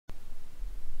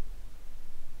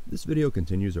This video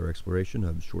continues our exploration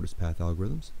of shortest path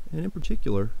algorithms, and in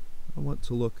particular, I want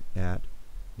to look at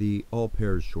the all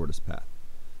pairs shortest path.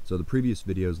 So the previous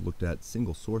videos looked at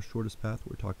single source shortest path,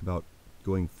 where we talked about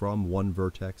going from one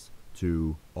vertex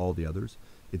to all the others.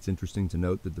 It's interesting to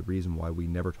note that the reason why we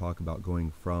never talk about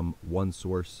going from one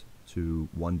source to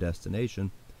one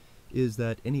destination is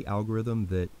that any algorithm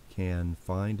that can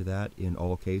find that in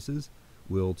all cases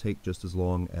will take just as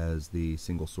long as the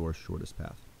single source shortest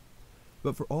path.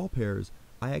 But for all pairs,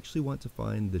 I actually want to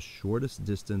find the shortest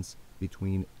distance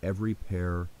between every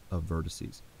pair of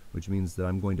vertices, which means that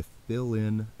I'm going to fill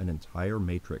in an entire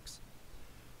matrix.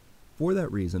 For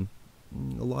that reason,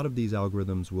 a lot of these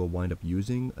algorithms will wind up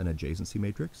using an adjacency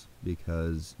matrix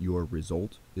because your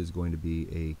result is going to be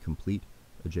a complete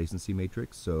adjacency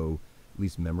matrix, so at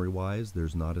least memory-wise,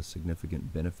 there's not a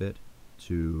significant benefit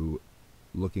to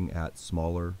looking at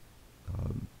smaller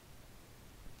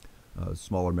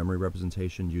memory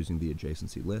representation using the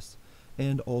adjacency list.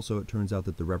 And also it turns out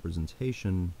that the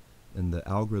representation and the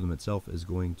algorithm itself is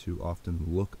going to often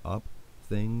look up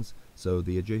things, so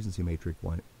the adjacency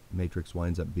matrix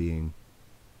winds up being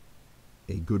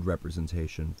a good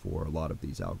representation for a lot of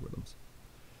these algorithms.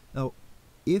 Now,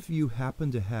 if you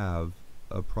happen to have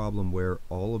a problem where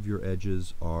all of your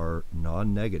edges are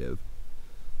non-negative,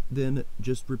 then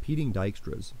just repeating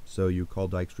Dijkstra's. So you call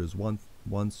Dijkstra's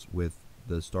once with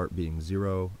the start being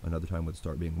 0, another time with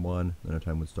start being 1, another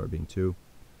time with start being 2.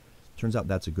 Turns out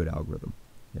that's a good algorithm.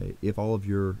 Okay? If all of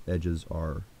your edges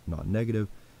are not negative,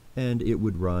 and it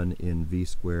would run in v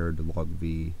squared log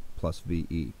v plus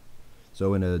ve.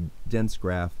 So in a dense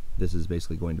graph, this is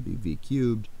basically going to be v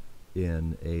cubed.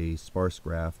 In a sparse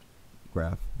graph,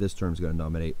 this term is going to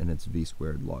dominate, and it's v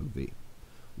squared log v.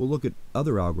 We'll look at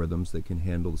other algorithms that can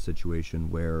handle the situation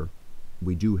where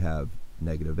we do have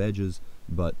negative edges,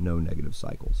 but no negative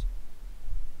cycles.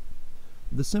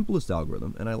 The simplest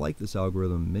algorithm, and I like this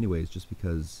algorithm in many ways just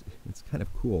because it's kind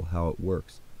of cool how it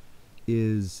works,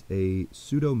 is a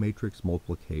pseudo-matrix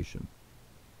multiplication.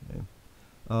 Okay?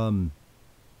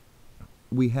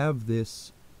 We have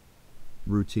this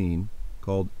routine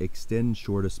called extend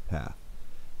shortest path,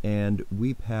 and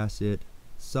we pass it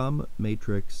some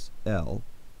matrix L,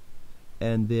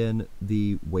 and then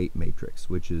the weight matrix,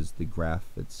 which is the graph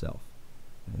itself.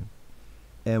 Okay?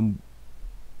 And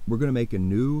we're going to make a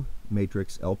new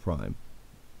matrix L prime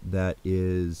that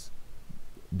is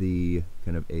the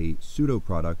kind of a pseudo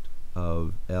product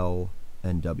of L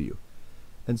and W.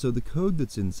 And so the code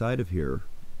that's inside of here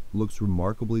looks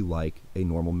remarkably like a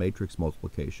normal matrix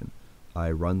multiplication. I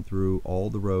run through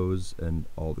all the rows and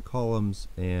all the columns,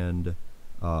 and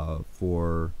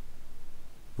for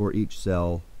each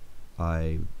cell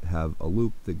I have a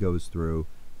loop that goes through,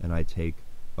 and I take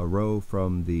a row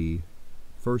from the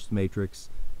first matrix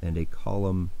and a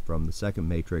column from the second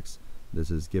matrix.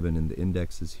 This is given in the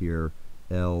indexes here.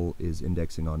 L is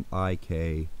indexing on ik,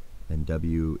 and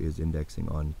W is indexing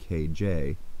on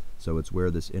kj, so it's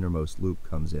where this innermost loop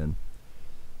comes in.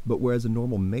 But whereas a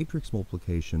normal matrix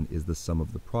multiplication is the sum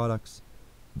of the products,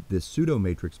 this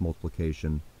pseudo-matrix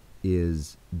multiplication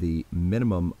is the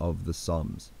minimum of the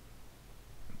sums.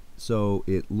 So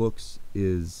this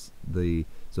is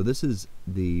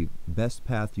the best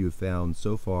path you've found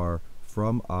so far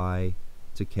from I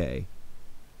to k,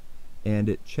 and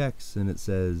it checks and it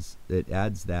says it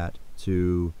adds that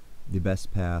to the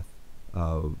best path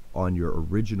on your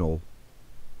original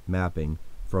mapping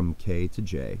from k to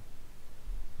j,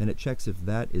 and it checks if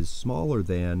that is smaller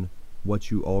than what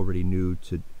you already knew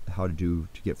how to do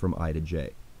to get from I to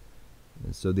j.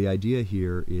 And so the idea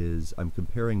here is I'm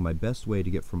comparing my best way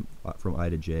to get from I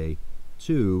to j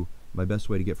to my best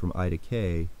way to get from I to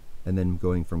k, and then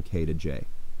going from k to j.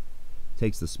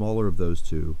 Takes the smaller of those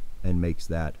two and makes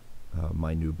that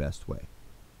my new best way.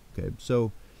 Okay, so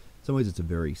in some ways it's a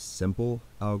very simple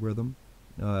algorithm,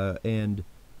 and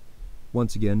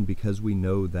once again, because we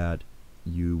know that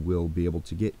you will be able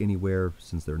to get anywhere,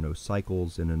 since there are no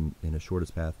cycles in a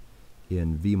shortest path,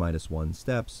 in v-1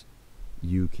 steps,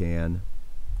 you can,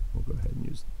 we'll go ahead and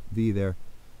use v there,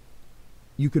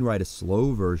 you can write a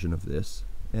slow version of this,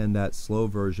 and that slow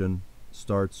version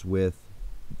starts with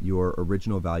your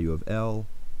original value of L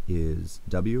is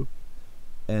W,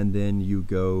 and then you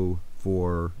go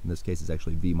for, in this case it's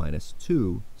actually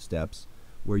v-2 steps,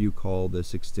 where you call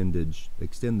this extend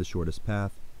the shortest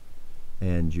path,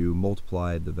 and you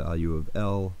multiply the value of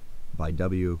L by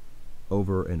W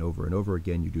over and over and over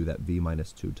again. You do that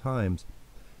v-2 times,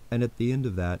 and at the end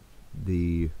of that,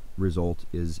 the result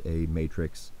is a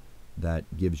matrix that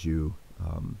gives you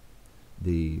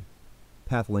the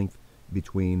path length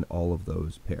between all of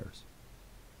those pairs.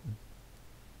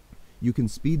 You can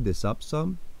speed this up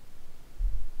some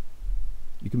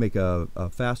you can make a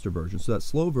faster version. So that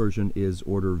slow version is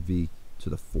order v to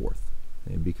the 4th.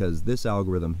 And because this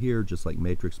algorithm here, just like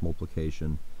matrix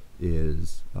multiplication,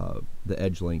 is the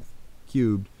edge length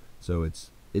cubed, so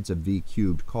it's a v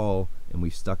cubed call, and we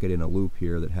stuck it in a loop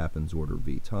here that happens order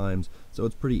v times, so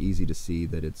it's pretty easy to see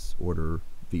that it's order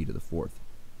v to the 4th.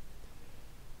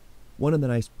 One of the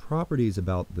nice properties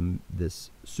about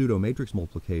this pseudo-matrix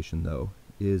multiplication, though,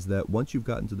 is that once you've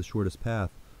gotten to the shortest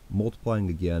path, multiplying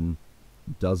again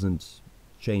doesn't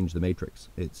change the matrix.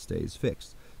 It stays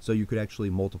fixed. So you could actually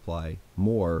multiply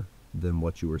more than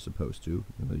what you were supposed to.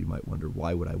 You might wonder,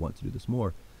 why would I want to do this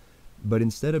more? But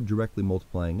instead of directly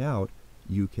multiplying out,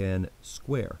 you can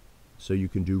square. So you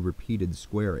can do repeated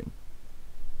squaring.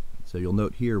 So you'll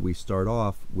note here we start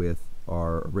off with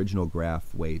our original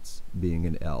graph weights being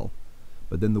an L.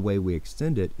 But then the way we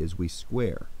extend it is we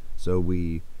square. So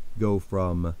we go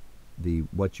from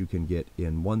what you can get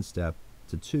in 1 step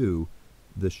to 2.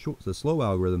 The slow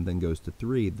algorithm then goes to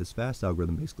 3. This fast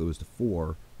algorithm basically goes to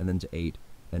 4, and then to 8,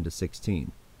 and to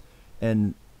 16.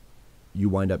 And you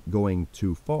wind up going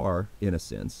too far, in a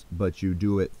sense, but you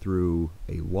do it through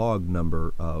a log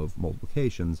number of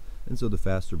multiplications, and so the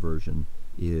faster version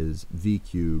is v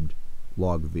cubed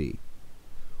log v.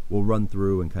 We'll run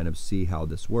through and kind of see how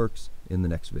this works in the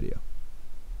next video.